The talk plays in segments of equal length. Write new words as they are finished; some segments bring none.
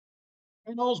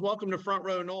Hey, Noles, welcome to Front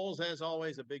Row Noles. As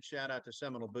always, a big shout out to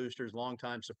Seminole Boosters,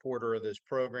 longtime supporter of this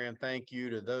program. Thank you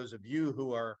to those of you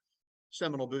who are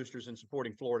Seminole Boosters and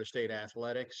supporting Florida State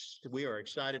athletics. We are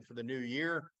excited for the new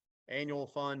year. Annual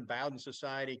fund, Bowden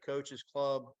Society, Coaches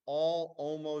Club, all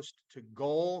almost to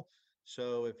goal.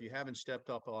 So if you haven't stepped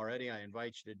up already, I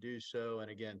invite you to do so. And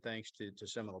again, thanks to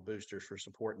Seminole Boosters for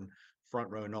supporting Front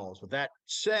Row Noles. With that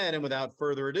said, and without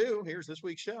further ado, here's this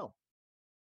week's show.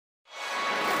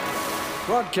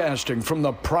 Broadcasting from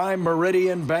the Prime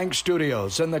Meridian Bank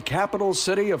Studios in the capital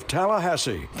city of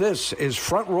Tallahassee, this is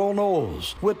Front Row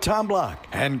Noles with Tom Block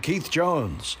and Keith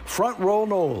Jones. Front Row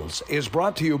Noles is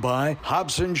brought to you by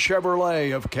Hobson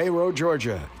Chevrolet of Cairo,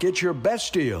 Georgia. Get your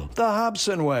best deal the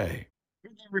Hobson way.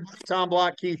 Everybody, Tom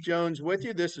Block, Keith Jones with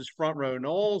you. This is Front Row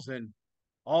Noles, and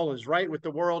all is right with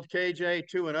the world. KJ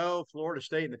 2-0, Florida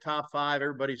State in the top 5.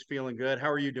 Everybody's feeling good. How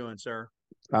are you doing, sir?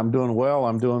 I'm doing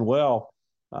well.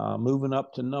 Moving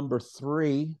up to number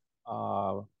 3.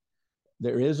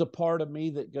 There is a part of me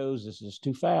that goes, "Is this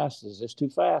too fast? Is this too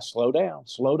fast? Slow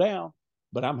down."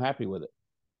 But I'm happy with it.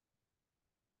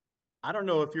 I don't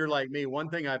know if you're like me. One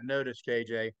thing I've noticed,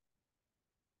 KJ,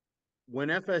 when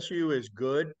FSU is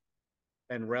good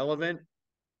and relevant,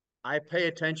 I pay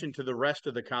attention to the rest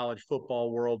of the college football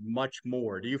world much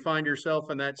more. Do you find yourself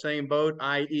in that same boat?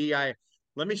 I.e.,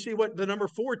 let me see what the number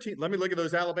 14. Let me look at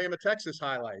those Alabama Texas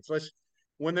highlights.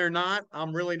 When they're not,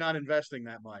 I'm really not investing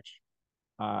that much.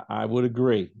 I would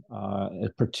agree,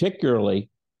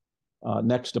 particularly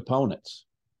next opponents.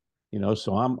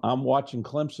 So I'm watching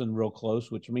Clemson real close,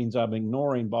 which means I'm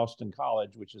ignoring Boston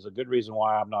College, which is a good reason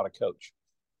why I'm not a coach.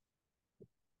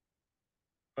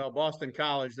 Well, Boston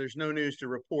College, there's no news to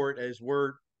report as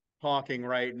we're talking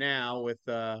right now with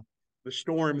the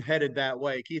storm headed that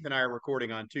way. Keith and I are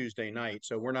recording on Tuesday night,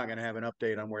 so we're not going to have an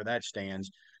update on where that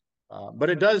stands. But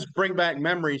it does bring back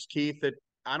memories, Keith, that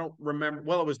I don't remember.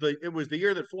 Well, it was the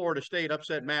year that Florida State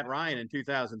upset Matt Ryan in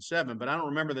 2007, but I don't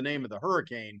remember the name of the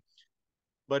hurricane.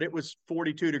 But it was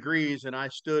 42 degrees, and I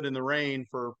stood in the rain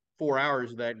for 4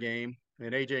 hours of that game.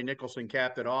 And A.J. Nicholson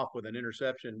capped it off with an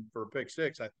interception for a pick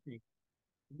 6. I think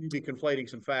you'd be conflating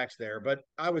some facts there. But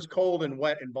I was cold and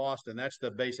wet in Boston. That's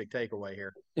the basic takeaway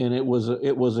here. And it was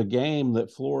a game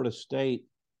that Florida State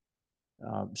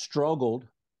struggled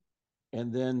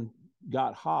and then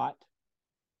got hot,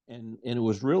 and it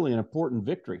was really an important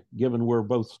victory given where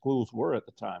both schools were at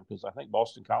the time, because I think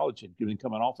Boston College had been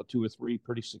coming off of 2 or 3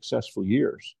 pretty successful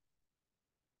years.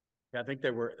 Yeah, I think they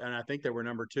were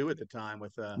number 2 at the time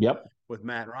with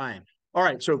Matt Ryan. All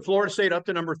right, so Florida State up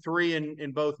to number 3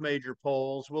 in both major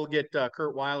polls. We'll get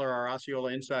Curt Weiler, our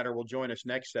Osceola insider, will join us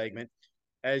next segment.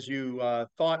 As you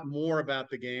thought more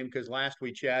about the game, because last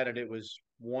we chatted, it was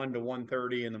 1 to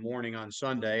 1:30 in the morning on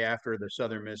Sunday after the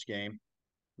Southern Miss game.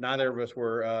 Neither of us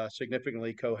were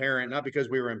significantly coherent, not because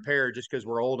we were impaired, just because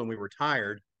we're old and we were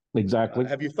tired. Exactly.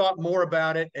 Have you thought more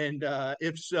about it? And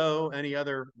if so, any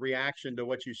other reaction to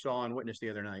what you saw and witnessed the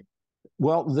other night?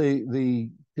 Well, the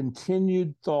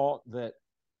continued thought that,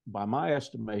 by my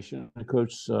estimation,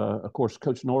 Coach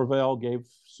Norvell gave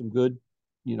some good,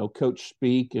 coach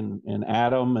speak, and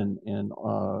Adam and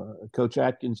Coach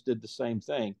Atkins did the same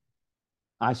thing.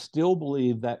 I still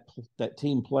believe that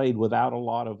team played without a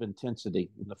lot of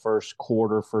intensity in the first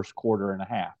quarter and a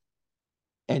half.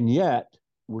 And yet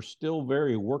we're still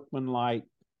very workmanlike,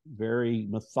 very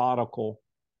methodical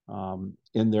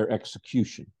in their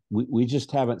execution. We just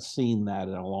haven't seen that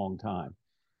in a long time.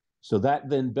 So that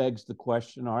then begs the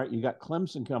question, all right, you got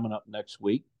Clemson coming up next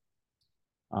week.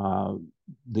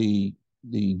 The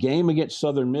game against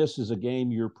Southern Miss is a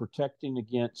game you're protecting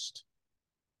against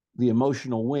the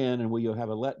emotional win, and will you have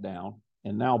a letdown?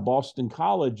 And now Boston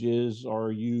College are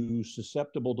you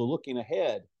susceptible to looking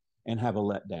ahead and have a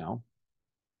letdown?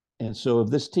 And so if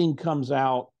this team comes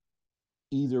out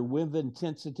either with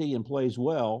intensity and plays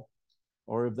well,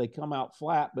 or if they come out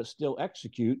flat but still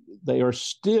execute, they are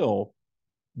still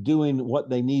doing what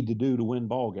they need to do to win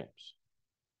ball games.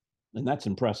 And that's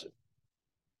impressive.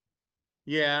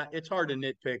 Yeah, it's hard to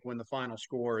nitpick when the final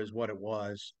score is what it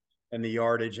was and the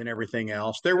yardage and everything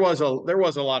else. There was a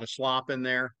lot of slop in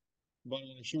there, but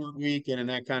in a short week and in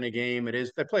that kind of game,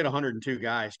 they played 102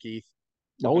 guys, Keith.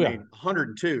 I mean,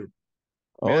 102.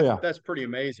 That's pretty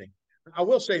amazing. I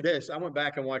will say this. I went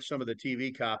back and watched some of the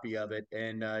TV copy of it,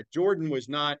 and Jordan was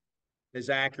not as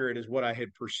accurate as what I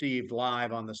had perceived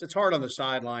live on this. It's hard on the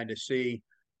sideline to see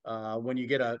when you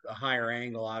get a higher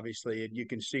angle, obviously, and you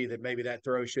can see that maybe that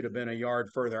throw should have been a yard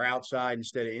further outside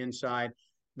instead of inside.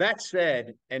 That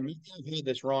said, and I've had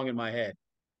this wrong in my head,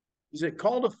 is it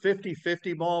called a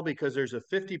 50-50 ball because there's a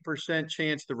 50%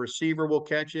 chance the receiver will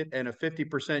catch it and a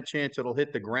 50% chance it'll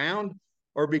hit the ground?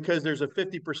 or because there's a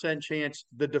 50% chance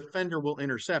the defender will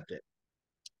intercept it?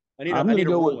 I I'm going need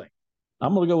to a go ruling. with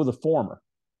I'm going to go with the former.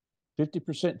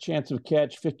 50% chance of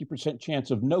catch, 50%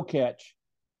 chance of no catch,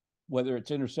 whether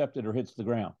it's intercepted or hits the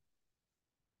ground.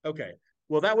 Okay.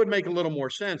 Well, that would make a little more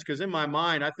sense because in my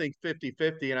mind, I think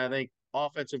 50-50, and I think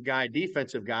offensive guy,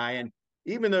 defensive guy. And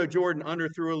even though Jordan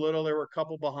underthrew a little, there were a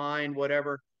couple behind,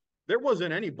 whatever. There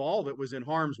wasn't any ball that was in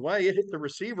harm's way. It hit the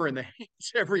receiver in the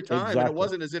hands every time, and it Exactly.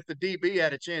 wasn't as if the DB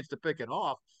had a chance to pick it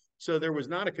off. So there was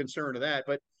not a concern of that.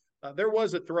 But there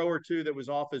was a throw or two that was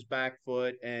off his back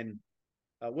foot, and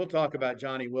we'll talk about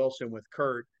Johnny Wilson with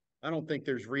Curt. I don't think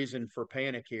there's reason for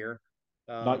panic here.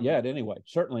 Not yet, anyway.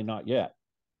 Certainly not yet.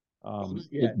 It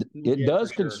Yeah, for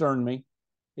does sure. concern me.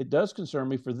 It does concern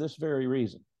me for this very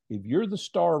reason. If you're the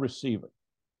star receiver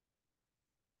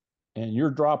and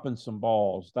you're dropping some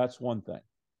balls, that's one thing.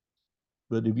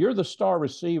 But if you're the star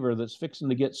receiver that's fixing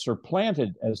to get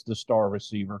supplanted as the star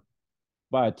receiver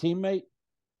by a teammate,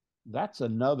 that's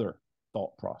another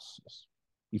thought process.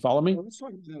 You follow me? Well, let's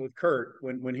talk with Curt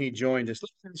when he joined us.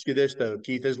 Let's ask you this though,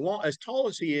 Keith. As tall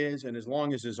as he is, and as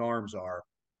long as his arms are,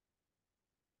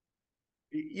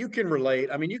 you can relate.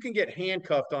 I mean, you can get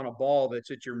handcuffed on a ball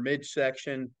that's at your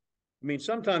midsection. I mean,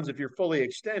 sometimes if you're fully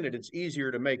extended, it's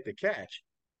easier to make the catch.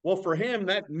 Well, for him,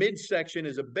 that midsection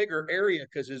is a bigger area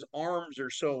because his arms are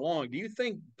so long. Do you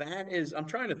think that is? I'm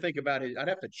trying to think about it. I'd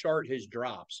have to chart his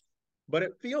drops, but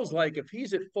it feels like if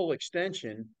he's at full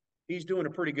extension, he's doing a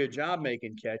pretty good job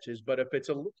making catches. But if it's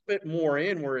a little bit more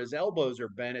in where his elbows are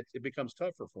bent, it becomes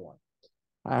tougher for him.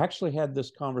 I actually had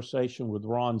this conversation with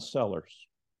Ron Sellers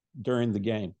during the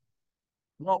game.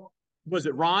 Well, was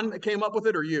it Ron that came up with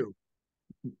it or you?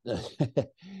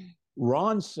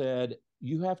 Ron said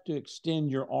you have to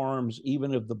extend your arms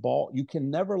even if the ball, you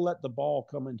can never let the ball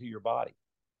come into your body.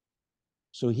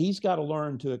 So he's got to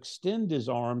learn to extend his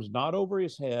arms, not over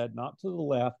his head, not to the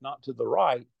left, not to the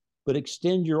right, but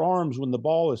extend your arms when the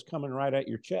ball is coming right at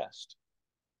your chest.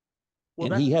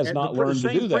 Well, and he has not learned to do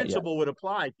that yet. The same principle would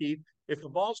apply, Keith. If the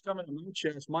ball's coming to my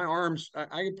chest, my arms, I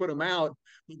can put them out.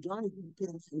 But Johnny can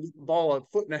put the ball a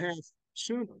foot and a half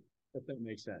sooner, if that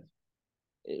makes sense.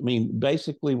 I mean,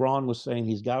 basically, Ron was saying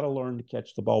he's got to learn to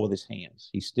catch the ball with his hands.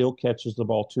 He still catches the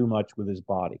ball too much with his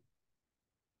body.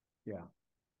 Yeah.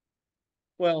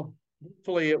 Well,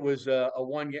 hopefully it was a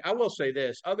one game. I will say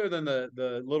this, other than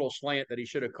the little slant that he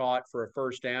should have caught for a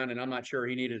first down, and I'm not sure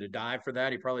he needed a dive for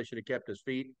that. He probably should have kept his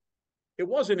feet. It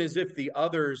wasn't as if the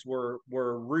others were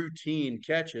routine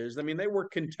catches. I mean, they were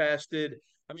contested.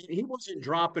 I mean, he wasn't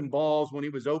dropping balls when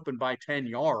he was open by 10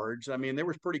 yards. I mean, there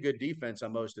was pretty good defense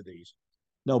on most of these.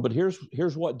 No, but here's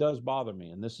what does bother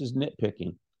me, and this is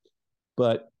nitpicking,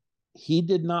 but he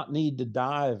did not need to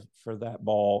dive for that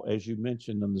ball, as you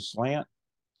mentioned in the slant.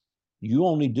 You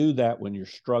only do that when you're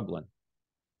struggling.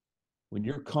 When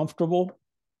you're comfortable,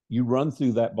 you run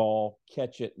through that ball,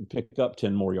 catch it, and pick up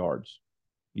 10 more yards.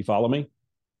 You follow me?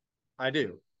 I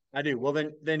do. Well,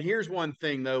 then here's one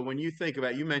thing, though. When you think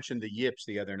about, you mentioned the yips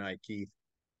the other night, Keith.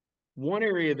 One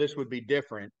area this would be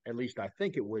different, at least I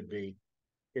think it would be.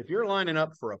 If you're lining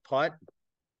up for a putt,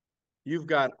 you've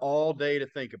got all day to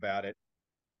think about it.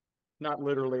 Not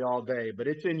literally all day, but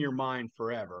it's in your mind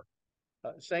forever.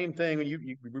 Same thing,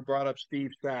 you brought up Steve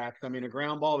Sachs. I mean, a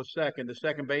ground ball to second, the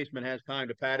second baseman has time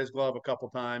to pat his glove a couple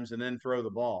times and then throw the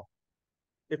ball.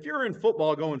 If you're in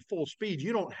football going full speed,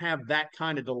 you don't have that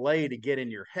kind of delay to get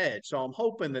in your head. So I'm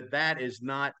hoping that is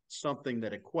not something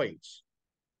that equates.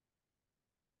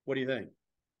 What do you think?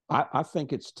 I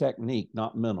think it's technique,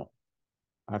 not mental.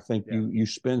 I think you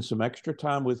spend some extra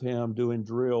time with him doing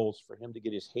drills for him to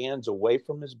get his hands away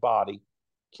from his body,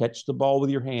 catch the ball with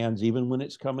your hands, even when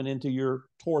it's coming into your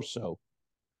torso,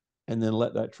 and then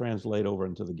let that translate over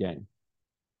into the game.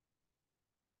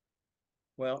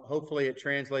 Well, hopefully it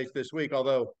translates this week,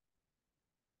 although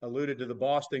alluded to the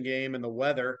Boston game and the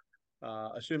weather,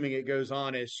 assuming it goes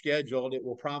on as scheduled, it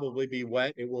will probably be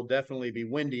wet. It will definitely be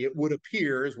windy. It would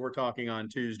appear as we're talking on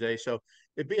Tuesday. So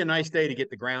it'd be a nice day to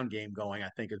get the ground game going, I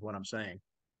think is what I'm saying.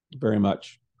 Very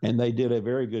much. And they did a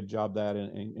very good job that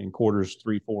in quarters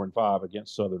 3, 4, and 5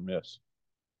 against Southern Miss.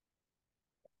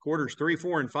 Quarters 3,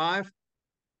 4, and 5?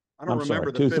 I don't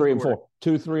remember the 2, 3, and 4.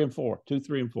 2, 3, and 4. 2,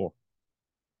 3, and 4.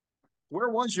 Where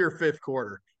was your fifth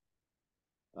quarter?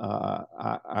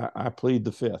 I plead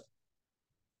the fifth.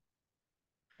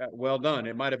 Well done.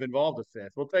 It might have involved a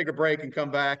fifth. We'll take a break and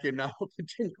come back, and we'll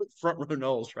continue with Front Row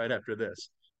Noles right after this.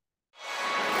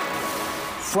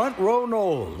 Front Row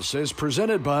Noles is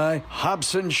presented by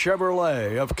Hobson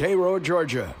Chevrolet of Cairo,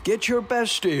 Georgia. Get your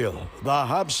best deal the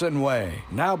Hobson way.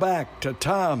 Now back to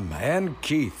Tom and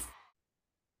Keith.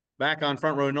 Back on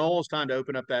Front Row Knowles, time to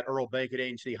open up that Earl Bacon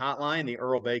Agency hotline, the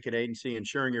Earl Bacon Agency,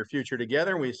 ensuring your future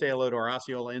together. We say hello to our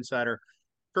Osceola insider,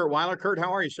 Curt Weiler. Curt,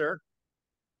 how are you, sir?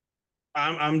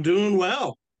 I'm doing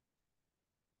well.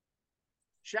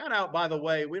 Shout out, by the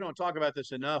way, we don't talk about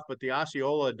this enough, but the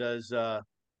Osceola does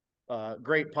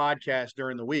great podcast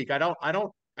during the week. I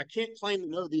can't claim to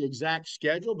know the exact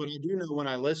schedule, but I do know when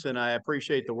I listen, I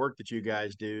appreciate the work that you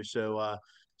guys do. So,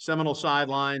 Seminole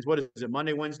Sidelines, what is it,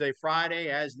 Monday, Wednesday,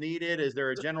 Friday, as needed? Is there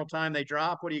a general time they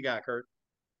drop? What do you got, Curt?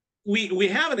 We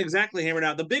haven't exactly hammered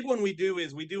out. The big one we do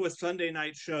is we do a Sunday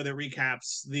night show that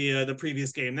recaps the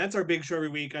previous game. That's our big show every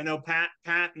week. I know Pat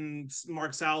and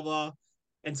Mark Salva,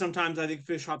 and sometimes I think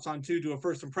Fish hops on too, do a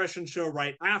first impression show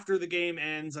right after the game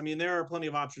ends. I mean, there are plenty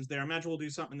of options there. I imagine we'll do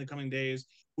something in the coming days.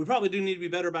 We probably do need to be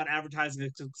better about advertising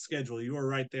the schedule. You are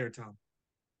right there, Tom.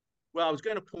 Well, I was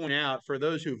going to point out for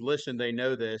those who've listened, they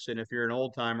know this. And if you're an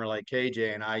old timer like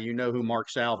KJ and I, you know who Mark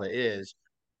Salva is.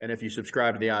 And if you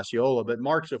subscribe to the Osceola, but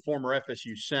Mark's a former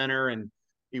FSU center and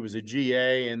he was a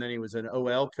GA and then he was an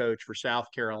OL coach for South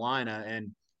Carolina.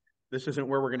 And this isn't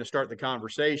where we're going to start the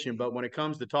conversation, but when it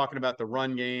comes to talking about the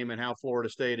run game and how Florida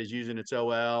State is using its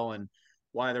OL and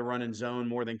why they're running zone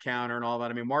more than counter and all that,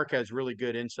 I mean, Mark has really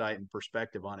good insight and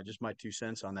perspective on it. Just my 2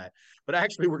 cents on that. But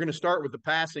actually, we're going to start with the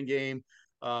passing game.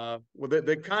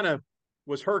 That kind of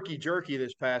was herky jerky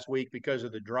this past week because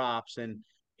of the drops. And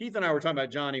Keith and I were talking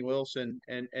about Johnny Wilson,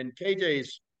 and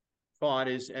KJ's thought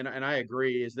is, and I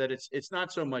agree, is that it's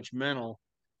not so much mental,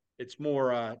 it's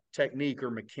more technique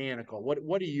or mechanical.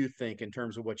 What do you think in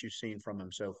terms of what you've seen from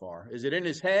him so far? Is it in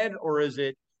his head, or is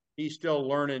it he's still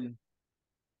learning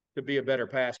to be a better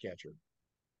pass catcher?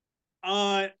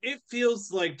 It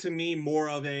feels like to me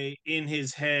more of a in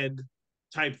his head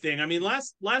type thing. I mean,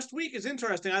 last week is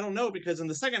interesting. I don't know, because in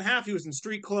the second half he was in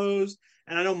street clothes,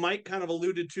 and I know Mike kind of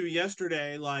alluded to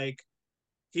yesterday, like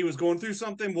he was going through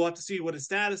something. We'll have to see what his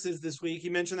status is this week. He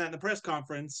mentioned that in the press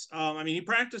conference. I mean, he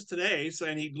practiced today, so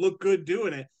and he looked good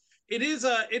doing it.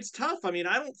 It's tough. I mean,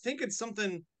 I don't think it's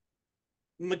something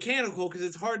mechanical, because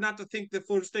it's hard not to think that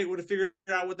Florida State would have figured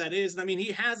out what that is. And I mean,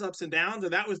 he has ups and downs,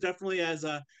 and that was definitely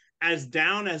as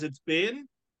down as it's been,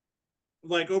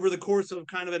 like over the course of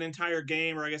kind of an entire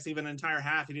game, or I guess even an entire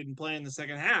half. He didn't play in the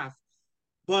second half.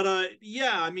 But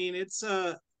yeah, I mean, it's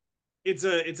a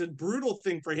brutal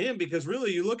thing for him, because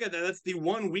really you look at that, that's the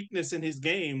one weakness in his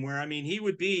game, where I mean, he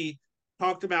would be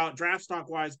talked about draft stock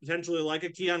wise potentially like a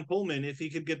Keon Coleman if he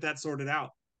could get that sorted out.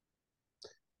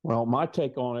 Well, my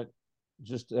take on it,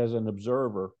 just as an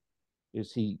observer,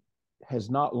 is he has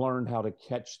not learned how to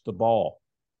catch the ball.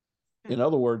 In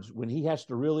other words, when he has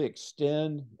to really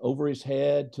extend over his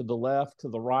head to the left, to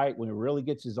the right, when he really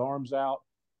gets his arms out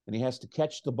and he has to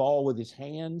catch the ball with his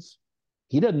hands,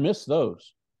 he doesn't miss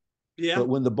those. Yeah. But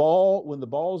when the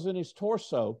ball's in his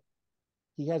torso,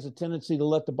 he has a tendency to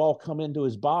let the ball come into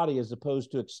his body as opposed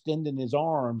to extending his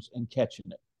arms and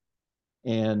catching it.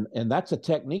 And that's a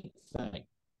technique thing.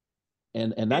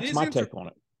 And that's my take on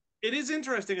it. It is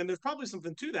interesting, and there's probably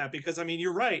something to that, because I mean,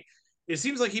 you're right. It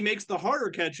seems like he makes the harder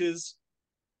catches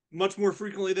much more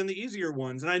frequently than the easier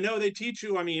ones. And I know they teach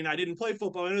you, I mean, I didn't play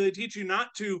football. I know they teach you not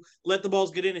to let the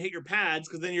balls get in and hit your pads,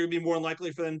 because then you're going to be more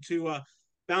likely for them to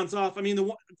bounce off. I mean, a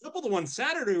couple of the ones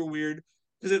Saturday were weird,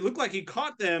 because it looked like he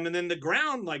caught them, and then the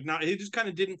ground, like, not, he just kind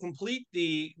of didn't complete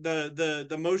the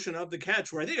motion of the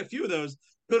catch, where I think a few of those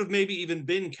could have maybe even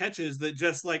been catches that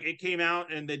just like it came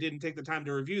out and they didn't take the time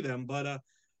to review them. But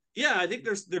yeah, I think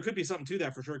there could be something to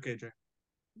that for sure, KJ.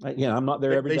 Yeah, I'm not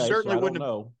there every day, certainly so I wouldn't don't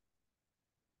know.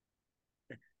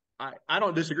 I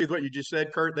don't disagree with what you just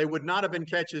said, Curt. They would not have been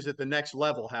catches at the next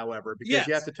level, however, because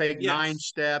you have to take 9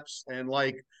 steps and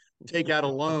like take out a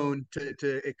loan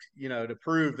to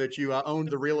prove that you owned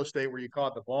the real estate where you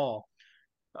caught the ball.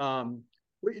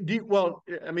 Well,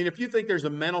 I mean, if you think there's a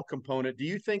mental component, do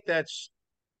you think that's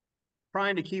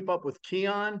trying to keep up with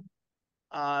Keon?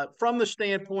 From the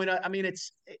standpoint, I mean,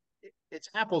 it's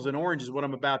apples and oranges what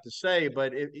I'm about to say,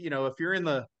 but if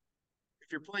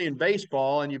you're playing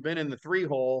baseball and you've been in the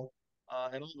 3-hole,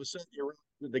 and all of a sudden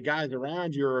the guys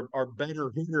around you are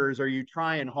better hitters, are you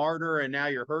trying harder and now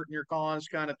you're hurting your cause,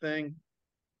 kind of thing?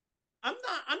 I'm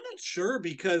not sure,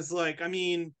 because like, I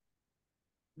mean,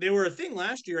 they were a thing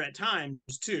last year at times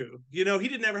too. You know, he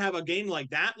didn't ever have a game like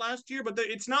that last year, but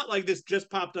it's not like this just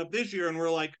popped up this year and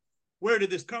we're like, where did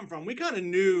this come from? We kind of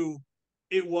knew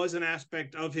it was an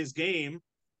aspect of his game.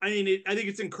 I mean, I think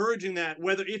it's encouraging that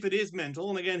if it is mental,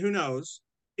 and again, who knows?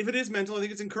 If it is mental, I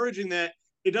think it's encouraging that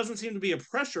it doesn't seem to be a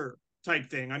pressure type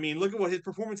thing. I mean, look at what his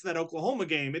performance in that Oklahoma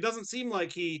game. It doesn't seem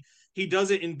like he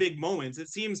does it in big moments. It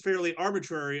seems fairly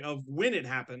arbitrary of when it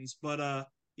happens. But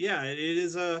yeah,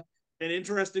 an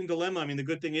interesting dilemma. I mean, the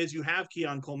good thing is you have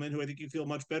Keon Coleman, who I think you feel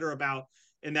much better about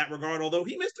in that regard. Although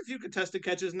he missed a few contested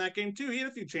catches in that game too. He had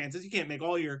a few chances. You can't make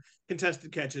all your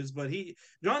contested catches, but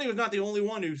Johnny was not the only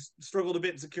one who struggled a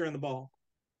bit in securing the ball.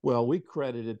 Well,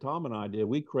 Tom and I did,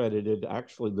 we credited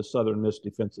actually the Southern Miss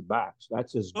defensive backs.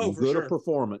 That's as Oh, for good sure.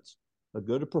 a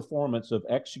good performance of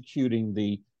executing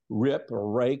the rip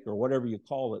or rake or whatever you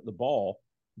call it, the ball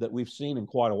that we've seen in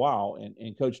quite a while.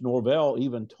 And Coach Norvell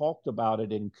even talked about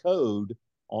it in code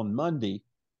on Monday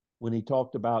when he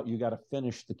talked about you got to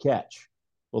finish the catch.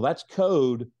 Well, that's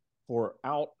code for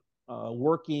out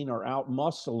working or out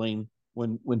muscling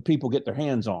when people get their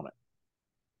hands on it.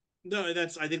 No,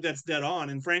 I think that's dead on.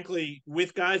 And frankly,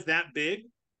 with guys that big,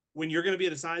 when you're going to be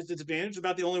at a size disadvantage,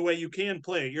 about the only way you can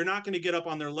play. You're not going to get up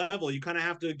on their level. You kind of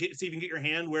have to see if you can get your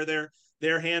hand where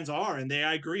their hands are. And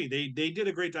I agree. They did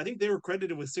a great job. I think they were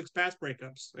credited with 6 pass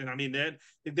breakups. And I mean,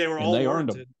 they were all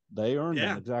warranted. They earned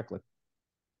them, exactly.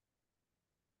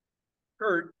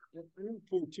 Curt,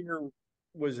 Fortier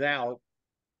was out,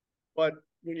 but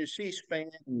when you see Span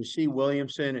and you see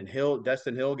Williamson and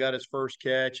Destin Hill got his first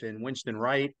catch, and Winston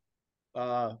Wright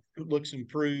looks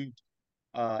improved,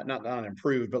 not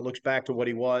improved, but looks back to what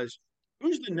he was.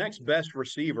 Who's the next best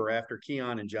receiver after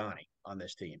Keon and Johnny on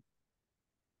this team?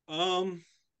 I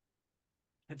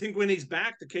think when he's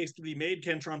back, the case to be made,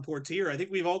 Kentron Portier. I think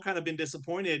we've all kind of been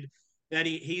disappointed that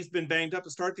he's been banged up to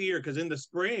start the year, because in the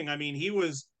spring, I mean,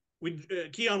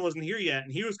 Keon wasn't here yet,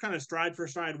 and he was kind of stride for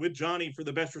stride with Johnny for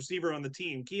the best receiver on the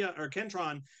team.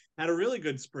 Kentron had a really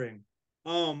good spring.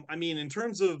 I mean, in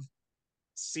terms of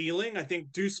ceiling, I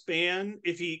think Deuce Spann,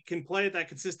 if he can play at that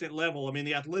consistent level, I mean,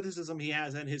 the athleticism he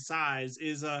has and his size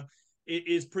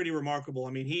is pretty remarkable.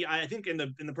 I mean, I think in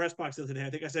the press box the other day,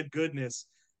 I think I said goodness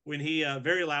when he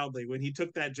very loudly when he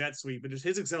took that jet sweep, but just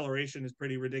his acceleration is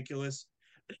pretty ridiculous.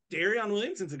 Darion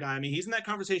Williamson's a guy. I mean, he's in that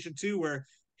conversation too, where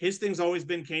his thing's always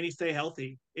been, can he stay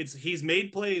healthy? He's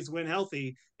made plays when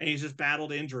healthy, and he's just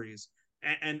battled injuries.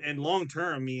 And long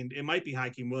term, I mean, it might be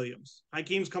Hakeem Williams.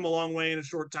 Hakeem's come a long way in a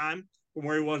short time from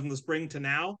where he was in the spring to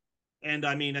now. And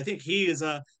I mean, I think he is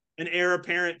an heir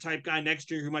apparent type guy next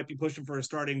year who might be pushing for a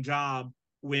starting job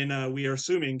when we are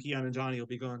assuming Keon and Johnny will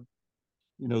be gone.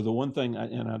 You know, the one thing,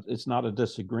 and it's not a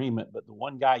disagreement, but the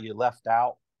one guy you left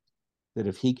out that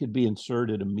if he could be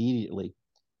inserted immediately,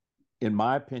 in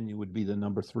my opinion, would be the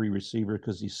number 3 receiver,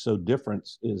 because he's so different,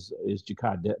 is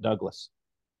Ja'Kai Douglas.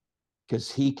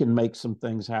 Because he can make some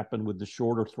things happen with the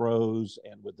shorter throws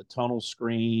and with the tunnel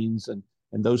screens and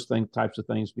those types of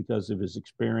things because of his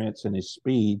experience and his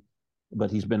speed, but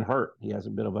he's been hurt. He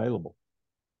hasn't been available.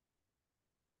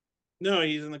 No,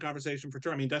 he's in the conversation for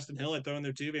sure. I mean, Destin Hill, I throw in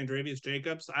there too, Vandravius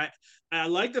Jacobs. I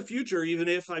like the future, even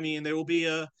if, I mean, there will be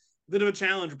a bit of a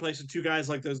challenge replacing 2 guys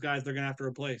like those guys they're going to have to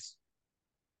replace.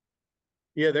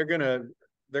 Yeah, they're gonna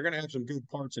have some good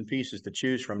parts and pieces to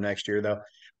choose from next year, though.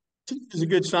 It's a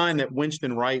good sign that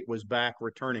Winston Wright was back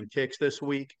returning kicks this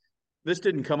week. This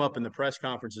didn't come up in the press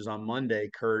conferences on Monday,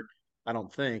 Curt, I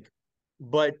don't think.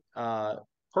 But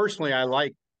personally, I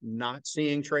like not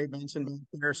seeing Trey Benson back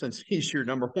there since he's your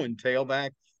number 1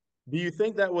 tailback. Do you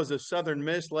think that was a Southern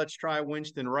Miss, let's try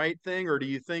Winston Wright thing, or do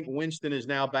you think Winston is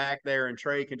now back there and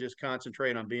Trey can just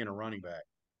concentrate on being a running back?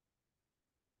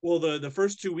 Well, the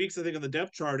first 2 weeks, I think, on the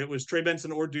depth chart, it was Trey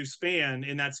Benson or Deuce Spann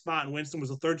in that spot, and Winston was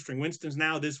the 3rd string. Winston's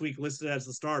now this week listed as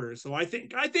the starter. So I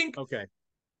think okay.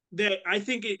 I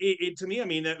think it to me, I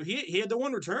mean, that he had the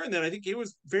one return that I think he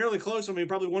was fairly close. I mean,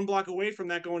 probably 1 block away from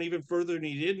that going even further than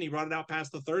he did, and he brought it out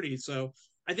past the 30. So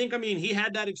I think, I mean, he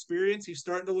had that experience. He's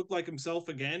starting to look like himself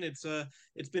again.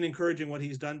 It's been encouraging what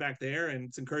he's done back there, and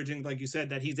it's encouraging, like you said,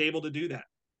 that he's able to do that.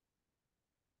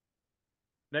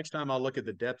 Next time I'll look at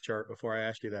the depth chart before I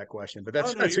ask you that question. But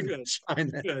that's a good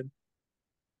sign. Good.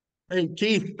 Hey,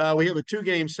 Keith, we have a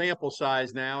 2-game sample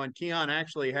size now, and Keon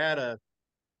actually had a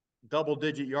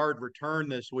double-digit yard return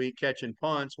this week catching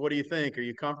punts. What do you think? Are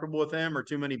you comfortable with him, or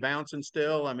too many bouncing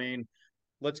still? I mean,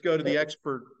 let's go to the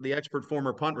expert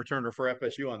former punt returner for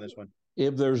FSU on this one.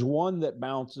 If there's one that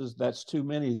bounces, that's too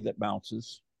many that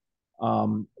bounces.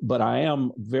 But I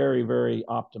am very, very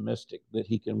optimistic that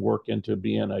he can work into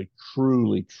being a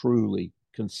truly, truly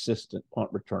consistent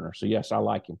punt returner. So, yes, I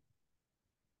like him.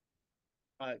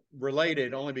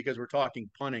 Related, only because we're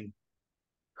talking punting.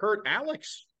 Curt,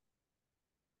 Alex,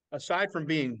 aside from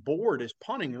being bored, is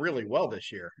punting really well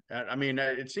this year. I mean,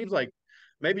 it seems like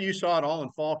maybe you saw it all in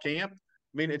fall camp.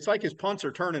 I mean, it's like his punts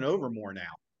are turning over more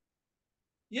now.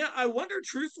 Yeah, I wonder,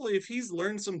 truthfully, if he's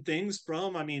learned some things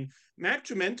from, I mean, Mac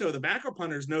Tremento, the backup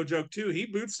punter, is no joke, too. He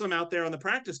boots them out there on the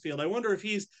practice field. I wonder if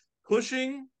he's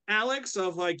pushing Alex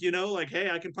of like, like,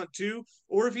 hey, I can punt too,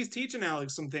 or if he's teaching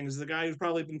Alex some things. The guy who's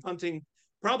probably been punting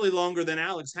probably longer than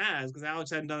Alex has, because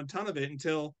Alex hadn't done a ton of it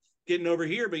until getting over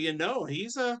here. But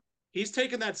he's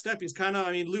taken that step. He's kind of,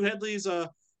 I mean, Lou Headley's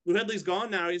gone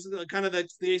now. He's kind of the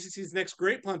ACC's next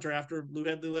great punter after Lou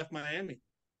Headley left Miami.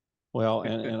 Well,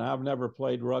 and I've never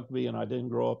played rugby, and I didn't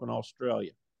grow up in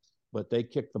Australia, but they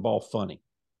kick the ball funny.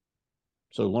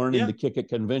 So learning to kick it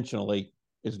conventionally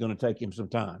is going to take him some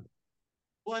time.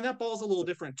 Well, and that ball's a little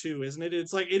different too, isn't it?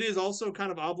 It's like it is also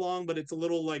kind of oblong, but it's a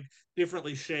little like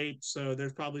differently shaped. So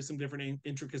there's probably some different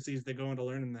intricacies that go into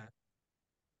learning that.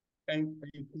 And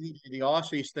the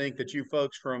Aussies think that you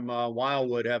folks from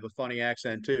Wildwood have a funny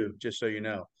accent too, just so you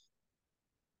know.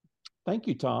 Thank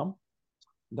you, Tom.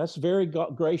 That's very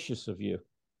gracious of you.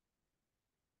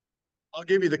 I'll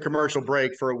give you the commercial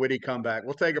break for a witty comeback.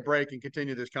 We'll take a break and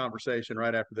continue this conversation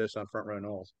right after this on Front Row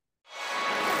Noles.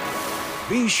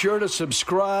 Be sure to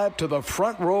subscribe to the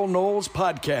Front Row Noles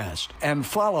podcast and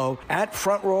follow at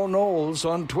Front Row Noles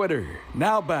on Twitter.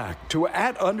 Now back to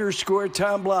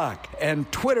 @_Tom Block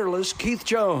and Twitterless Keith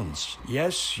Jones.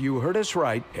 Yes, you heard us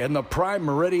right, in the Prime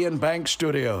Meridian Bank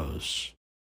Studios.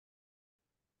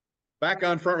 Back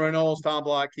on Front Row Noles, Tom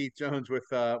Block, Keith Jones with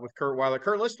Curt Weiler.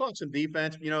 Curt, let's talk some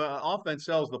defense. Offense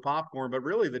sells the popcorn, but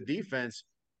really the defense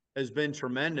has been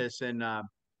tremendous. And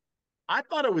I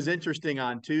thought it was interesting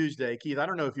on Tuesday, Keith. I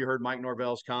don't know if you heard Mike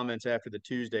Norvell's comments after the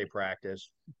Tuesday practice,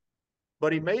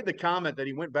 but he made the comment that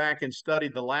he went back and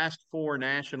studied the last 4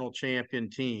 national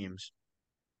champion teams.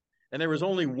 And there was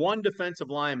only one defensive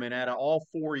lineman out of all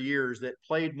 4 years that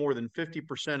played more than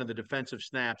 50% of the defensive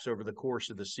snaps over the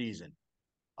course of the season.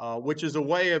 Which is a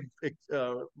way of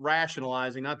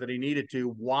rationalizing, not that he needed to,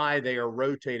 why they are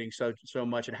rotating so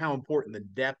much and how important the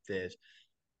depth is.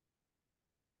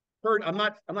 Curt, I'm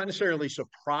not necessarily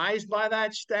surprised by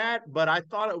that stat, but I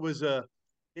thought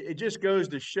it just goes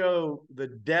to show the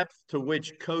depth to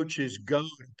which coaches go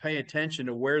and pay attention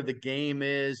to where the game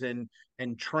is and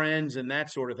trends and that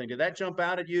sort of thing. Did that jump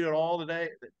out at you at all today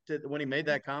when he made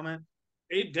that comment?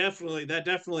 That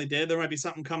definitely did. There might be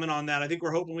something coming on that. I think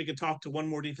we're hoping we can talk to one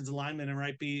more defensive lineman and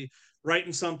might be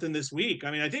writing something this week.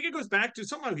 I mean, I think it goes back to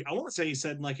something I want to say he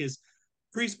said in like his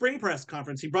pre-spring press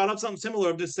conference. He brought up something similar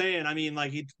of just saying, I mean,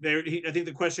 like I think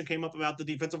the question came up about the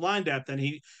defensive line depth, and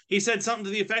he said something to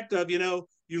the effect of,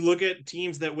 you look at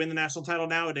teams that win the national title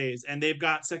nowadays, and they've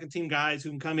got second team guys who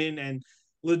can come in and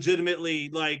legitimately,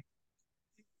 like,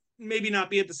 maybe not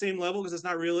be at the same level because it's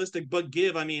not realistic, but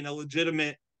give, I mean, a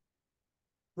legitimate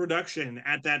production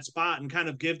at that spot and kind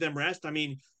of give them rest. I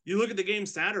mean, you look at the game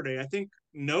Saturday, I think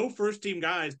no first team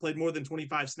guys played more than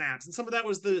 25 snaps. And some of that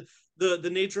was the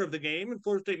nature of the game. And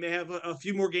Florida State may have a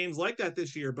few more games like that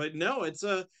this year, but no, it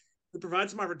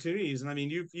provides some opportunities. And I mean,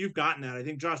 you've gotten that. I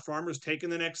think Josh Farmer's taken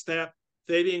the next step.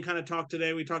 Fabian kind of talked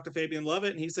today. We talked to Fabian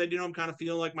Lovett, and he said, I'm kind of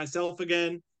feeling like myself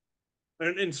again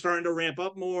and starting to ramp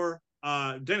up more.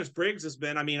 Dennis Briggs has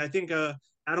been, I mean, I think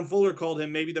Adam Fuller called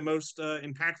him maybe the most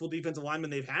impactful defensive lineman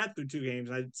they've had through 2 games.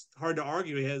 It's hard to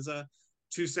argue. He has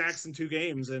 2 sacks in 2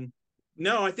 games. And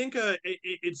no, I think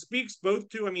it speaks both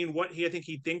to, I mean, what I think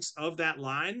he thinks of that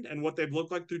line and what they've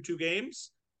looked like through 2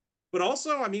 games, but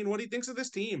also, I mean, what he thinks of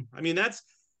this team. I mean,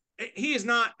 he's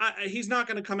not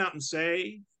going to come out and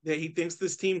say that he thinks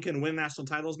this team can win national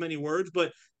titles, many words,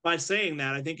 but by saying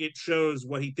that, I think it shows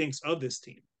what he thinks of this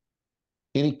team.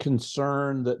 Any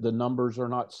concern that the numbers are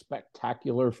not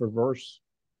spectacular for Verse?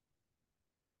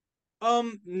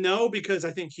 No, because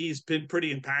I think he's been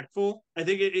pretty impactful. I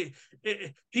think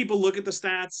people look at the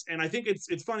stats, and I think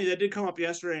it's funny that did come up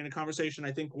yesterday in a conversation,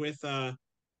 I think with I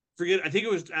think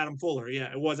it was Adam Fuller. Yeah,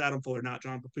 it was Adam Fuller, not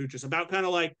John Papuchis, about kind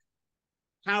of like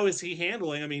how is he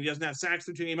handling? I mean, he doesn't have sacks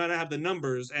between, he might not have the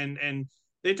numbers, and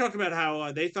they talked about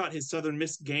how they thought his Southern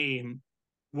Miss game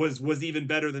was even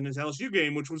better than his LSU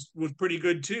game, which was pretty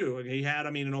good too. He had,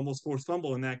 I mean, an almost forced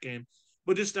fumble in that game,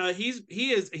 but just he's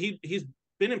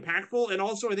been impactful. And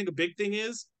also I think a big thing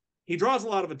is he draws a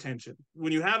lot of attention.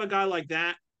 When you have a guy like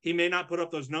that, he may not put up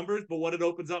those numbers, but what it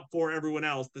opens up for everyone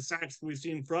else, the sacks we've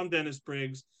seen from Dennis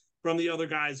Briggs, from the other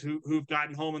guys who've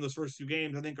gotten home in those first 2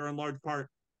 games, I think are in large part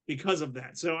because of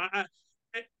that. So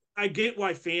I get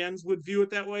why fans would view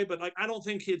it that way, but like I don't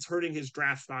think it's hurting his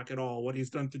draft stock at all, what he's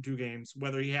done through 2 games,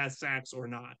 whether he has sacks or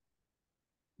not.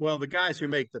 Well, the guys who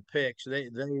make the picks,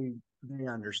 they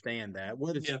understand that.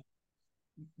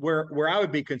 Where I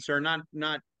would be concerned,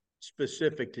 not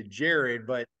specific to Jared,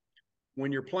 but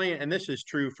when you're playing, and this is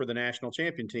true for the national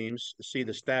champion teams, see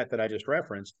the stat that I just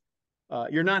referenced,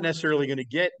 you're not necessarily going to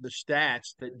get the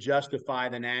stats that justify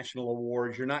the national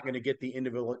awards. You're not going to get the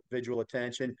individual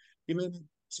attention. You may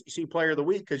SEC Player of the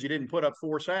Week because you didn't put up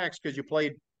 4 sacks because you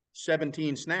played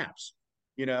 17 snaps,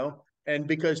 and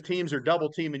because teams are double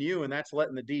teaming you, and that's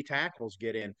letting the D tackles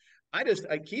get in.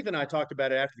 Keith and I talked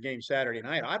about it after the game Saturday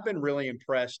night. I've been really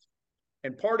impressed,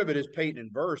 and part of it is Peyton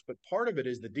and Verse, but part of it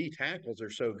is the D tackles are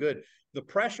so good. The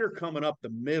pressure coming up the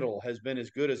middle has been as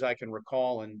good as I can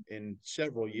recall in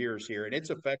several years here, and it's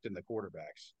affecting the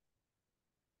quarterbacks.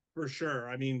 For sure.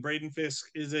 I mean, Braden Fisk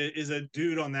is a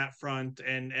dude on that front,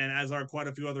 and as are quite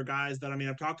a few other guys that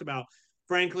I've talked about.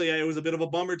 Frankly, it was a bit of a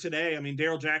bummer today. I mean,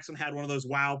 Darrell Jackson had one of those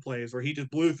wow plays where he just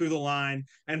blew through the line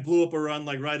and blew up a run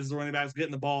like right as the running back's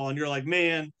getting the ball, and you're like,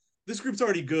 man, this group's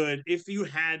already good. If you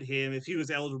had him, if he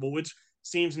was eligible, which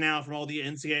seems now from all the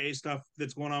NCAA stuff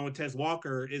that's going on with Tez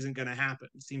Walker isn't going to happen.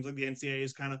 It seems like the NCAA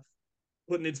is kind of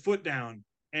putting its foot down,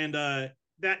 and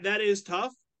that is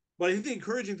tough. But I think the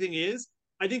encouraging thing is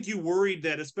I think you worried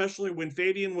that, especially when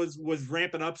Fabian was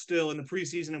ramping up still in the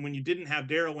preseason, and when you didn't have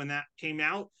Darrell when that came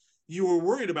out, you were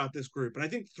worried about this group. And I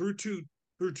think through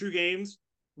two games,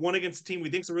 one against a team we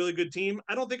think is a really good team,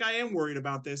 I don't think I am worried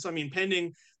about this. I mean,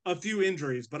 pending a few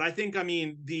injuries, but I think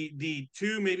the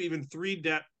 2, maybe even 3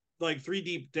 depth, like 3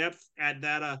 deep depth at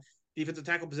that defensive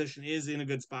tackle position is in a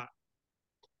good spot.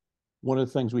 One of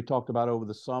the things we talked about over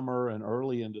the summer and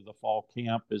early into the fall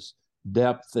camp is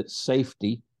depth at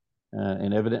safety.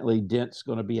 And evidently Dent's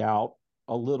going to be out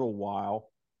a little while.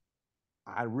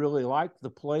 I really like the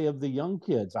play of the young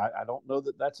kids. I don't know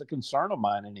that that's a concern of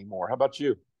mine anymore. How about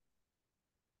you?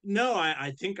 No,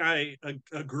 I think I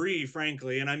agree,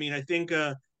 frankly. And I think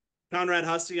Conrad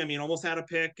Hussey, almost had a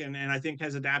pick and I think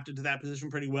has adapted to that position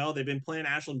pretty well. They've been playing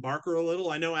Ashland Barker a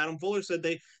little. I know Adam Fuller said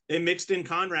they mixed in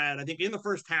Conrad, I think, in the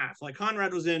first half. Like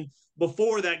Conrad was in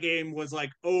before that game was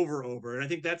like over. And I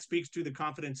think that speaks to the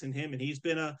confidence in him. And he's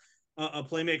been a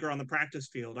playmaker on the practice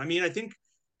field. I think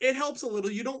it helps a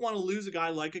little. You don't want to lose a guy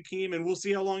like Akeem, and we'll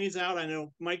see how long he's out. I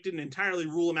know Mike didn't entirely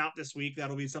rule him out this week.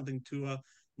 That'll be something to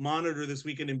monitor this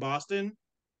weekend in Boston.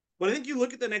 But I think you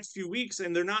look at the next few weeks,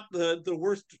 and they're not the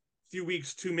worst few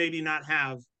weeks to maybe not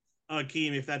have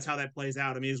Akeem if that's how that plays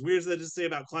out. As weird as that is to say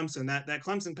about Clemson, that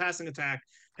Clemson passing attack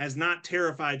has not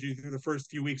terrified you through the first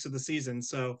few weeks of the season.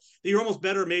 So you're almost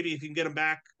better maybe if you can get him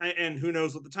back, and who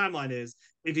knows what the timeline is,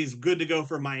 if he's good to go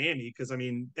for Miami, because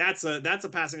that's a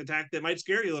passing attack that might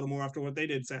scare you a little more after what they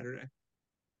did Saturday.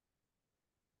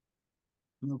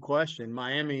 No question.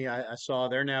 Miami, I saw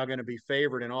they're now going to be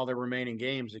favored in all their remaining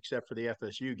games except for the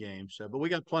FSU game. So, but we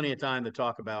got plenty of time to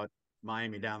talk about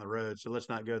Miami down the road, so let's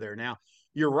not go there now.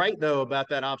 You're right, though, about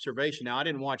that observation. Now, I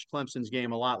didn't watch Clemson's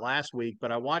game a lot last week,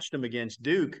 but I watched them against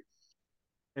Duke,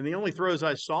 and the only throws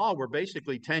I saw were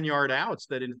basically 10-yard outs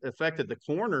that affected the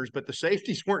corners, but the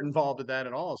safeties weren't involved in that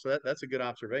at all. So that's a good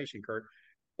observation, Curt.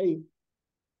 Hey,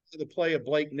 the play of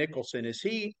Blake Nicholson, is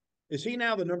he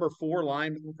now the number 4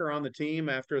 linebacker on the team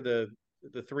after the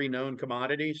 3 known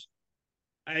commodities?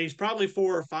 He's probably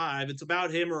 4 or 5. It's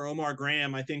about him or Omar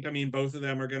Graham. I think, both of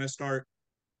them are going to start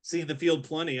seeing the field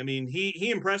plenty. He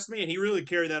impressed me, and he really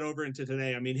carried that over into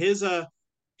today.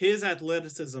 His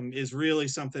athleticism is really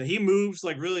something. He moves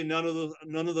like really none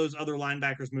of those other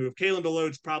linebackers move. Kalen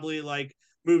DeLoach probably like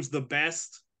moves the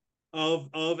best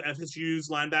of FSU's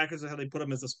linebackers, how they put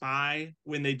him as a spy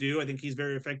when they do. I think he's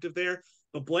very effective there.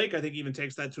 But Blake, I think, even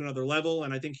takes that to another level,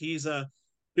 and I think he's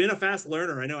been a fast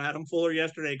learner. I know Adam Fuller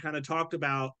yesterday kind of talked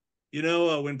about,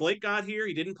 when Blake got here,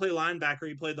 he didn't play linebacker.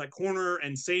 He played like corner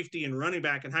and safety and running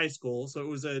back in high school. So it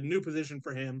was a new position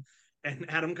for him. And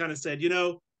Adam kind of said,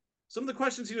 some of the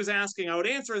questions he was asking, I would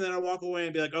answer, and then I'd walk away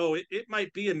and be like, oh, it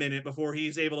might be a minute before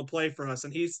he's able to play for us.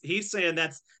 And he's saying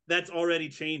that's already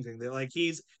changing. That like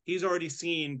he's already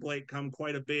seen Blake come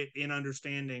quite a bit in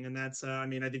understanding. And that's, I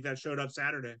think that showed up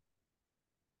Saturday.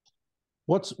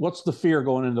 What's the fear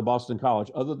going into Boston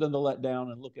College, other than the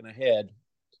letdown and looking ahead?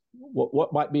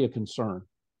 What might be a concern?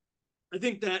 I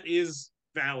think that is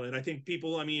valid. I think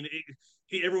people,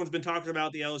 everyone's been talking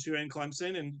about the LSU and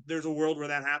Clemson, and there's a world where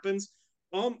that happens.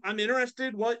 I'm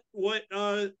interested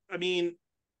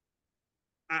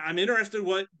I'm interested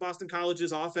what Boston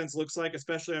College's offense looks like,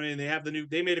 especially,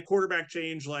 they made a quarterback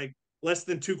change like less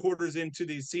than 2 quarters into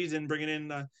the season, bringing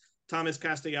in Thomas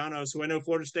Castellanos, who I know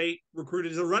Florida State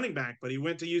recruited as a running back, but he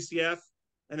went to UCF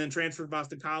and then transferred to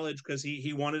Boston College because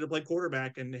he wanted to play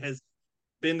quarterback and has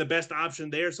been the best option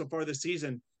there so far this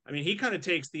season. He kind of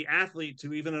takes the athlete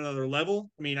to even another level.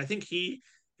 I think he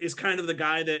is kind of the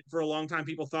guy that for a long time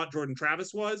people thought Jordan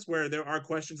Travis was, where there are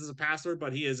questions as a passer,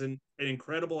 but he is an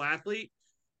incredible athlete.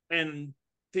 And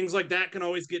things like that can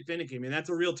always get finicky. That's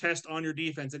a real test on your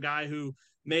defense, a guy who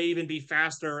may even be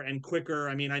faster and quicker.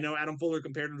 I know Adam Fuller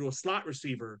compared him to a slot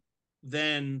receiver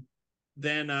than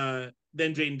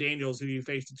than Jaden Daniels, who you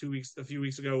faced a few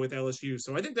weeks ago with LSU.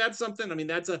 So I think that's something. I mean,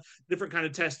 that's a different kind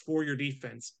of test for your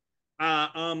defense.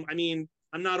 I mean,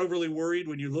 I'm not overly worried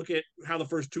when you look at how the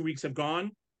first 2 weeks have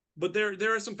gone, but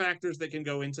there are some factors that can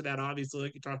go into that. Obviously,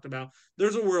 like you talked about,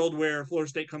 there's a world where Florida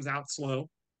State comes out slow.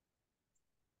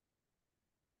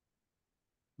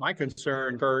 My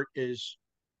concern, Curt, is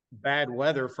bad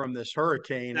weather from this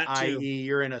hurricane, That too. i.e.,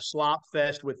 you're in a slop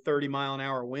fest with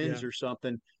 30-mile-an-hour winds Yeah. or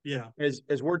something. Yeah.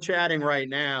 As we're chatting right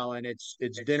now, and it's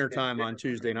dinner time on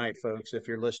Tuesday night, folks, if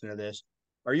you're listening to this,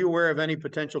 are you aware of any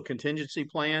potential contingency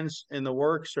plans in the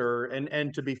works? Or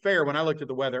and to be fair, when I looked at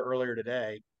the weather earlier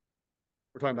today,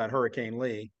 we're talking about Hurricane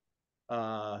Lee.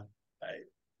 Uh,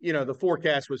 the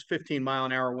forecast was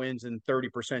 15-mile-an-hour winds and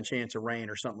 30% chance of rain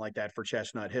or something like that for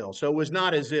Chestnut Hill. So it was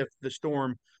not as if the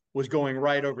storm was going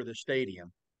right over the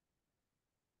stadium.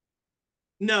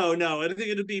 No, I think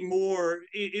it'd be more.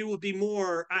 It would be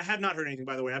more. I have not heard anything,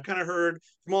 by the way. I've kind of heard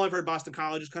from all I've heard. Boston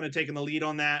College is kind of taking the lead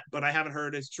on that, but I haven't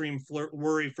heard extreme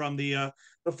worry from the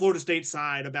Florida State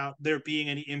side about there being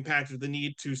any impact or the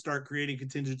need to start creating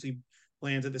contingency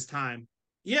plans at this time.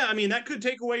 Yeah, I mean that could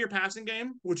take away your passing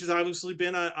game, which has obviously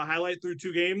been a highlight through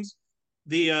 2 games.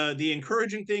 The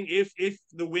encouraging thing, if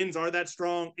the winds are that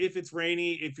strong, if it's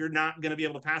rainy, if you're not going to be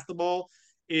able to pass the ball,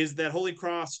 is that Holy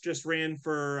Cross just ran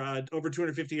for over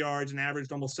 250 yards and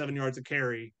averaged almost 7 yards a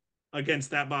carry against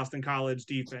that Boston College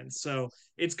defense. So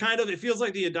it feels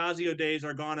like the Adazio days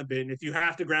are gone a bit. And if you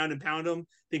have to ground and pound them,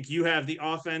 I think you have the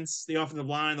offense, the offensive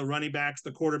line, the running backs,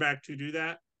 the quarterback to do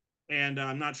that. And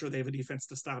I'm not sure they have a defense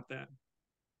to stop that.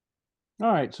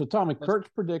 All right. So, Tommy, Curt's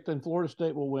predicting Florida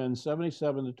State will win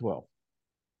 77-12.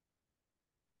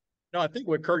 No, I think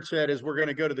what Curt said is we're going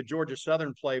to go to the Georgia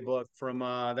Southern playbook from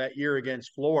that year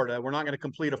against Florida. We're not going to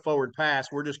complete a forward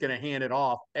pass. We're just going to hand it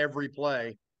off every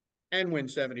play and win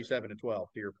 77-12, to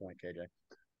your point,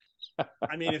 KJ.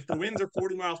 I mean, if the winds are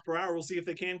 40 miles per hour, we'll see if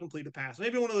they can complete a pass.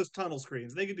 Maybe one of those tunnel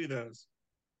screens. They could do those.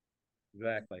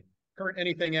 Exactly. Curt,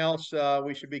 anything else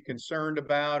we should be concerned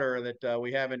about or that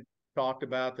we haven't talked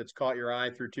about that's caught your eye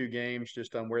through 2 games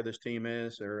just on where this team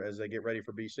is or as they get ready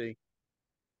for BC?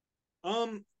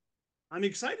 I'm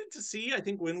excited to see, I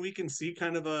think, when we can see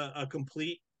kind of a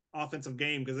complete offensive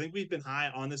game, because I think we've been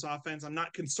high on this offense. I'm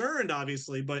not concerned,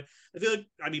 obviously, but I feel like,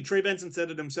 I mean, Trey Benson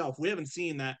said it himself. We haven't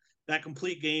seen that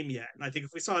complete game yet. And I think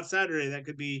if we saw it Saturday, that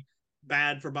could be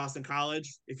bad for Boston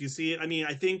College. If you see it, I mean,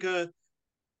 I think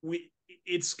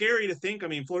it's scary to think. I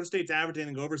mean, Florida State's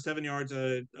averaging over 7 yards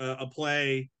a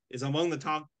play, is among the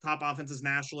top offenses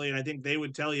nationally, and I think they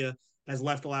would tell you has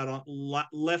left a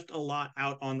lot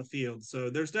out on the field. So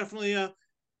there's definitely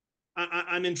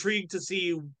I'm intrigued to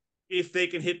see if they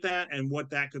can hit that and what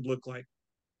that could look like.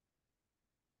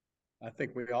 I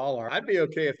think we all are. I'd be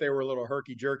okay if they were a little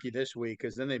herky jerky this week,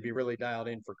 because then they'd be really dialed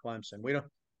in for Clemson. We don't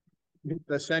hit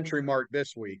the century mark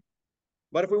this week,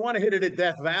 but if we want to hit it at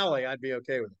Death Valley, I'd be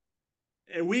okay with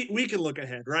it. And we can look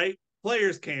ahead, right?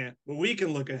 Players can't, but we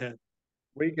can look ahead.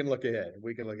 We can look ahead.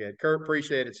 Curt,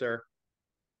 appreciate it, sir.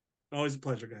 Always a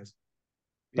pleasure, guys.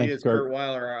 He is Curt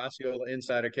Weiler, our Osceola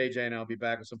insider. KJ and I'll be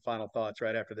back with some final thoughts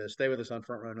right after this. Stay with us on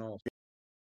Front Row Noles.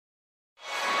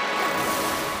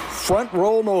 Front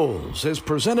Row Noles is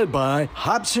presented by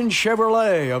Hobson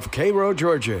Chevrolet of Cairo,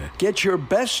 Georgia. Get your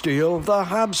best deal the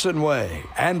Hobson way.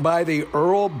 And by the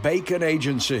Earl Bacon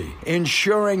Agency,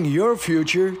 ensuring your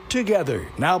future together.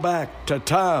 Now back to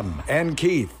Tom and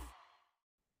Keith.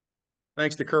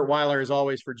 Thanks to Curt Weiler, as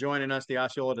always, for joining us. The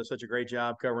Osceola does such a great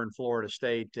job covering Florida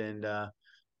State, and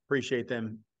appreciate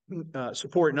them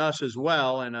supporting us as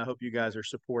well, and I hope you guys are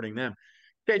supporting them.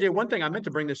 KJ, one thing I meant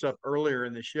to bring this up earlier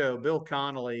in the show, Bill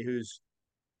Connolly, who's,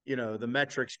 the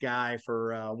metrics guy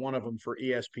for one of them for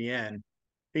ESPN,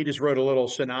 he just wrote a little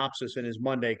synopsis in his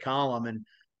Monday column, and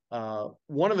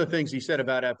one of the things he said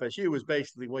about FSU was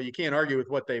basically, well, you can't argue with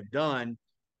what they've done,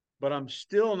 but I'm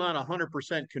still not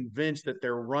 100% convinced that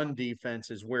their run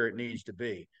defense is where it needs to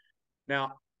be.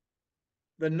 Now,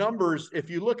 the numbers,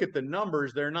 if you look at the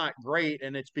numbers, they're not great,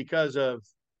 and it's because of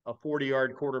a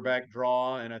 40-yard quarterback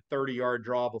draw and a 30-yard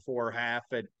draw before half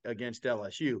against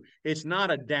LSU. It's not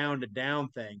a down-to-down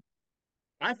thing.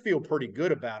 I feel pretty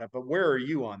good about it, but where are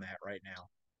you on that right now?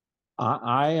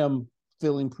 I am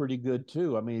feeling pretty good,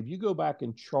 too. I mean, if you go back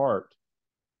and chart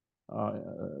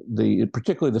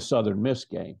particularly the Southern Miss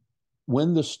game,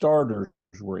 when the starters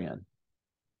were in,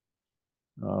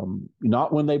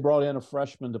 not when they brought in a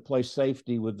freshman to play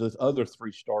safety with the other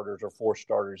 3 starters or 4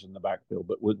 starters in the backfield,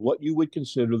 but with what you would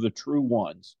consider the true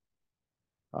ones.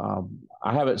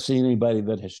 I haven't seen anybody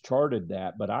that has charted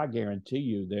that, but I guarantee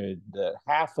you that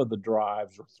half of the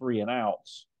drives were 3 and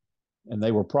outs, and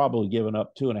they were probably giving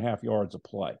up 2.5 yards a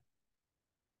play.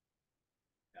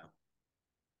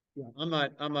 Yeah,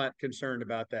 I'm not concerned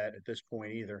about that at this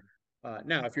point either.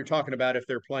 Now, if you're talking about if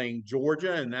they're playing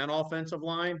Georgia and that offensive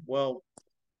line, well,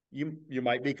 you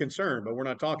might be concerned, but we're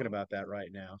not talking about that right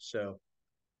now. So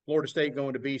Florida State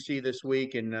going to BC this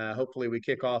week, and hopefully we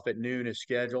kick off at noon as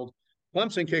scheduled.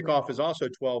 Clemson kickoff is also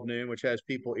 12 noon, which has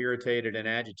people irritated and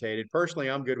agitated. Personally,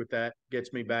 I'm good with that.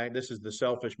 Gets me back. This is the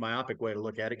selfish, myopic way to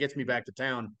look at it. Gets me back to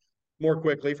town more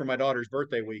quickly for my daughter's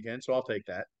birthday weekend, so I'll take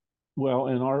that. Well,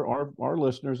 and our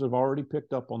listeners have already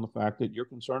picked up on the fact that you're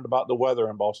concerned about the weather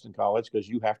in Boston College because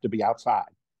you have to be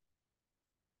outside.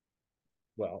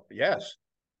 Well, yes,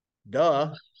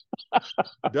 duh.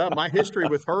 Duh. My history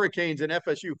with hurricanes and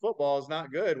FSU football is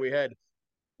not good. We had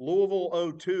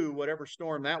Louisville '02, whatever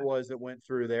storm that was that went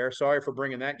through there. Sorry for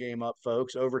bringing that game up,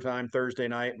 folks. Overtime Thursday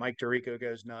night. Mike Tirico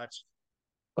goes nuts.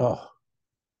 Oh,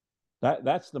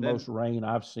 that's the Then most rain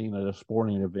I've seen at a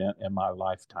sporting event in my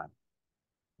lifetime.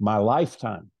 My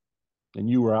lifetime. And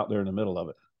you were out there in the middle of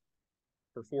it.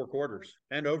 for 4 quarters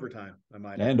and overtime, I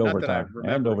might add. And Not that I overtime. And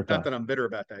remember. Not overtime. that I'm bitter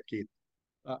about that, Keith.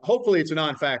 Hopefully it's a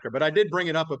non-factor, but I did bring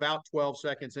it up about 12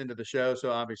 seconds into the show,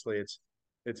 so obviously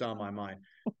it's on my mind.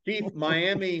 Keith,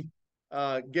 Miami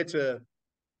gets a,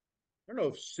 I don't know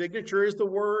if signature is the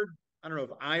word. I don't know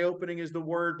if eye-opening is the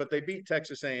word, but they beat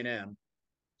Texas A&M.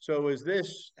 So is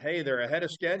this, hey, they're ahead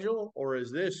of schedule, or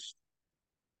is this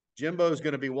Jimbo's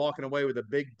going to be walking away with a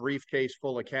big briefcase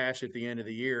full of cash at the end of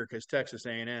the year because Texas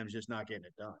A&M is just not getting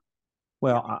it done?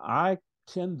 Well, I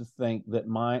tend to think that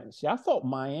I thought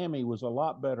Miami was a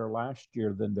lot better last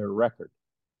year than their record.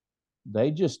 They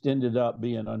just ended up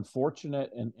being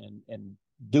unfortunate and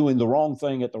doing the wrong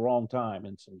thing at the wrong time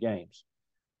in some games.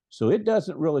 So it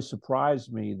doesn't really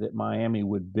surprise me that Miami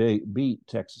would beat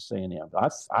Texas A&M.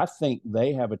 I think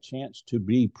they have a chance to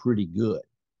be pretty good.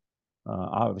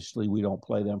 Obviously, we don't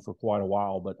play them for quite a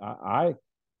while, but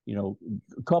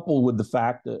coupled with the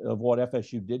fact of what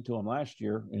FSU did to them last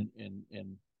year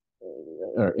in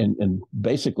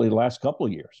basically the last couple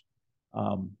of years,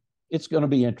 it's going to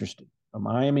be interesting.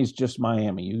 Miami's just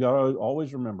Miami. You got to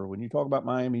always remember when you talk about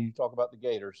Miami, you talk about the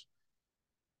Gators.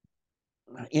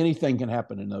 Anything can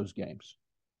happen in those games.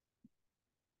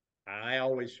 I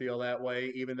always feel that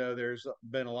way, even though there's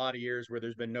been a lot of years where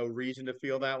there's been no reason to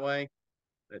feel that way.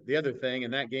 The other thing,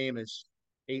 and that game is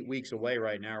 8 weeks away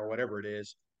right now, or whatever it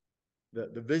is, the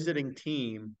visiting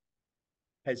team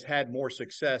has had more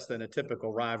success than a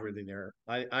typical rivalry there.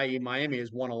 I.e., Miami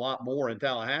has won a lot more in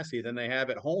Tallahassee than they have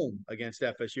at home against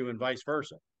FSU and vice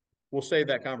versa. We'll save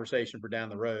that conversation for down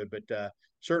the road, but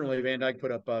certainly Van Dyke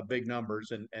put up big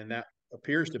numbers, and that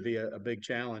appears to be a big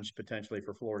challenge potentially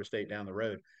for Florida State down the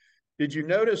road. Did you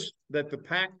notice that the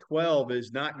Pac-12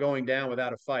 is not going down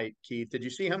without a fight, Keith? Did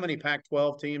you see how many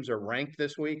Pac-12 teams are ranked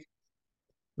this week?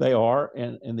 They are.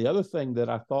 And the other thing that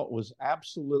I thought was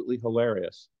absolutely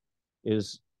hilarious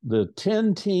is the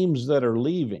 10 teams that are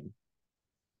leaving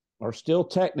are still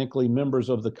technically members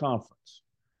of the conference.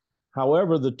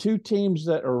 However, the 2 teams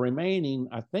that are remaining,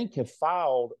 I think, have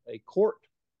filed a court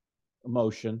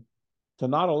motion to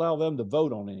not allow them to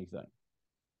vote on anything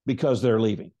because they're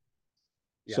leaving.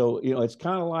 Yeah. So, it's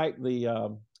kind of like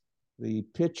the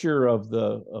picture of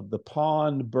the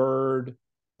pond bird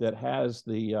that has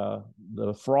the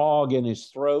frog in his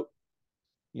throat.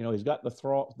 He's got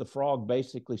the frog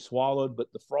basically swallowed,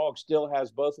 but the frog still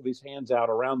has both of his hands out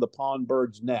around the pond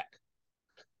bird's neck.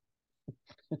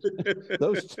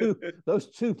 those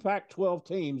two Pac-12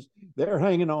 teams, they're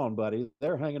hanging on, buddy.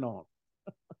 They're hanging on.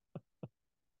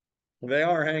 They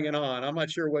are hanging on. I'm not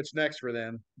sure what's next for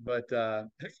them, but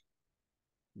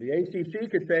the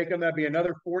ACC could take them. That'd be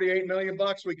another $48 million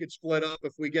we could split up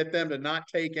if we get them to not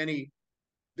take any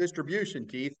distribution,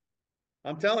 Keith.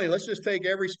 I'm telling you, let's just take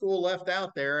every school left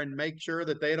out there and make sure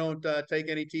that they don't take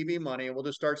any TV money, and we'll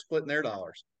just start splitting their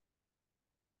dollars.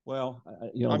 Well,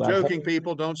 I'm joking,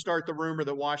 people. Don't start the rumor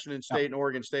that Washington State and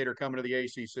Oregon State are coming to the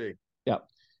ACC. Yeah.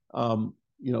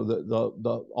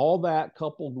 The all that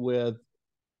coupled with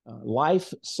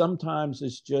life sometimes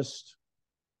is just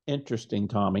interesting,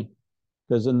 Tommy,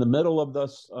 because in the middle of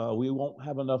this, we won't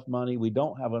have enough money. We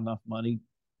don't have enough money.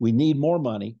 We need more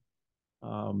money.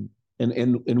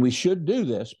 And we should do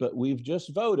this, but we've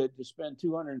just voted to spend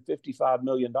 $255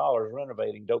 million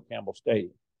renovating Doak Campbell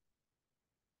Stadium.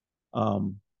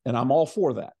 And I'm all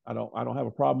for that. I don't have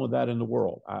a problem with that in the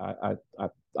world. I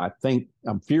think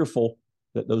I'm fearful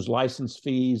that those license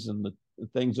fees and the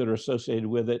things that are associated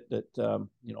with it, that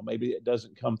maybe it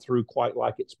doesn't come through quite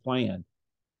like it's planned.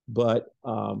 But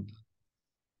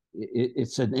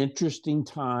it's an interesting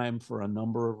time for a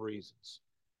number of reasons.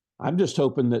 I'm just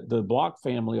hoping that the Block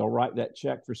family will write that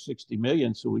check for $60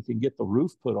 million so we can get the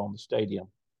roof put on the stadium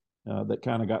that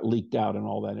kind of got leaked out and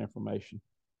all that information.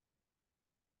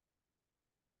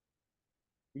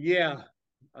 Yeah,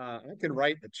 I can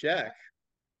write the check.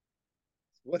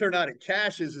 Whether or not it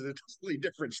cashes is a totally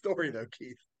different story, though,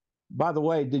 Keith. By the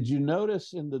way, did you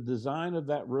notice in the design of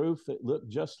that roof, it looked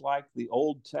just like the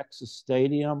old Texas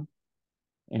Stadium?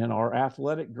 And our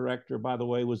athletic director, by the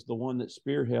way, was the one that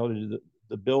spearheaded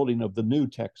the building of the new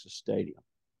Texas Stadium.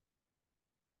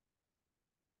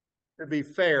 To be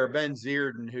fair, Ben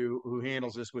Zierden, who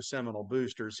handles this with Seminole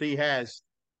Boosters, he has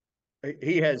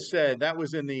said that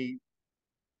was in the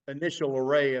initial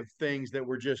array of things that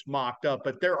were just mocked up,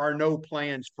 but there are no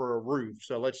plans for a roof.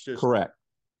 So let's just correct.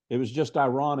 It was just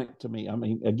ironic to me. I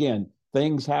mean, again,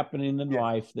 things happening in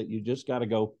life that you just got to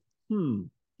go,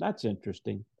 that's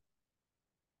interesting.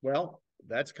 Well,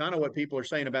 that's kind of what people are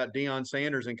saying about Deion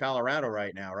Sanders in Colorado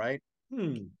right now, right?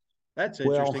 That's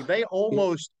interesting. They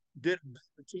almost did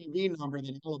the TV number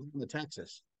than Alabama,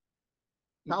 Texas.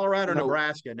 Colorado,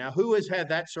 Nebraska. Now, who has had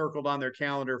that circled on their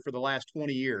calendar for the last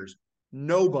 20 years?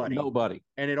 Nobody.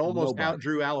 And it almost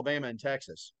outdrew Alabama and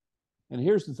Texas. And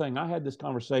here's the thing. I had this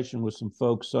conversation with some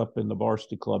folks up in the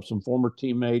varsity club, some former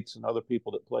teammates and other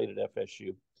people that played at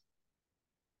FSU.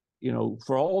 You know,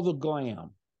 for all the glam,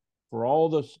 for all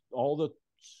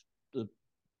the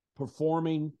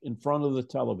performing in front of the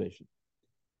television,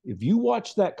 if you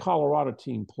watch that Colorado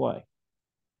team play,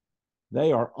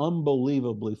 they are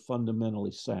unbelievably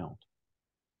fundamentally sound.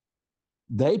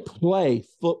 They play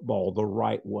football the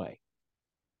right way.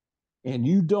 And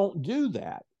you don't do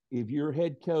that if your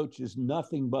head coach is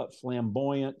nothing but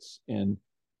flamboyance and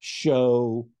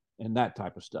show and that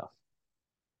type of stuff.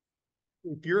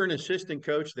 If you're an assistant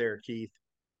coach there, Keith,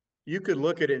 you could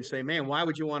look at it and say, man, why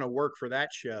would you want to work for that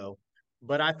show?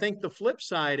 But I think the flip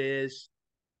side is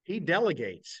he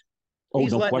delegates.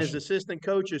 He's letting his assistant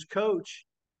coaches coach,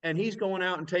 and he's going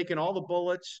out and taking all the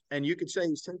bullets. And you could say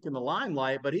he's taking the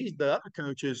limelight, but he's the other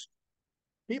coaches.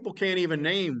 People can't even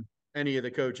name any of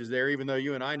the coaches there, even though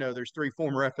you and I know there's 3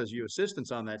 former FSU assistants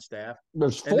on that staff.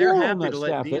 There's 4 on that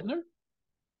staff, isn't there?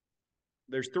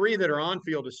 There's 3 that are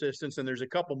on-field assistants, and there's a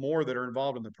couple more that are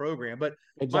involved in the program. But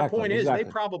my point is they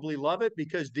probably love it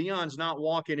because Deion's not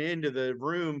walking into the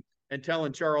room and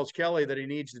telling Charles Kelly that he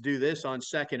needs to do this on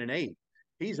 2nd and 8.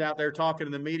 He's out there talking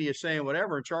to the media saying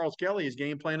whatever, and Charles Kelly is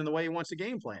game planning the way he wants to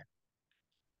game plan.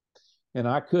 And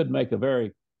I could make a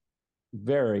very,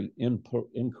 very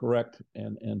incorrect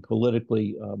and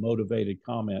politically motivated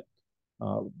comment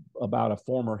about a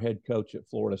former head coach at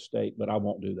Florida State, but I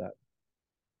won't do that.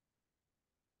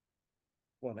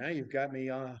 Well, now you've got me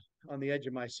on the edge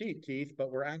of my seat, Keith, but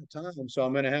we're out of time. So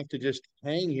I'm going to have to just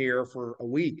hang here for a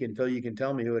week until you can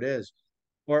tell me who it is.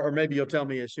 Or maybe you'll tell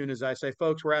me as soon as I say,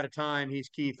 folks, we're out of time. He's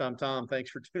Keith. I'm Tom.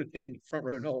 Thanks for tuning in. Front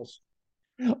Row Noles.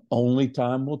 Only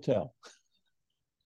time will tell.